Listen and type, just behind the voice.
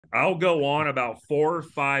I'll go on about 4 or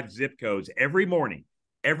 5 zip codes every morning.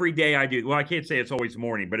 Every day I do. Well, I can't say it's always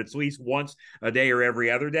morning, but it's at least once a day or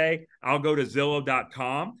every other day. I'll go to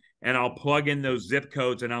Zillow.com and I'll plug in those zip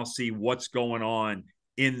codes and I'll see what's going on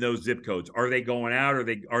in those zip codes. Are they going out?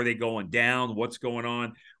 Are they going down? What's going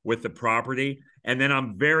on with the property? And then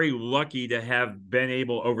I'm very lucky to have been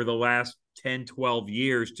able over the last 10, 12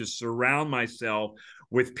 years to surround myself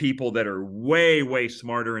with people that are way, way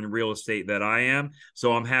smarter in real estate than I am.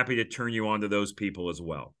 So I'm happy to turn you on to those people as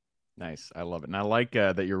well. Nice. I love it. And I like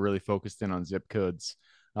that you're really focused in on zip codes.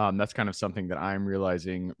 That's kind of something that I'm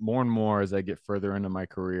realizing more and more as I get further into my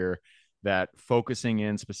career, that focusing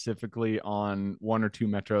in specifically on one or two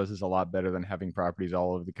metros is a lot better than having properties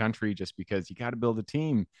all over the country, just because you got to build a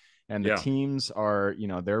team, and the Yeah. teams are,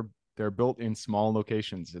 they're built in small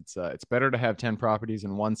locations. It's better to have 10 properties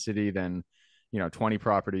in one city than 20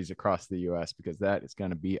 properties across the US, because that is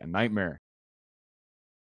going to be a nightmare.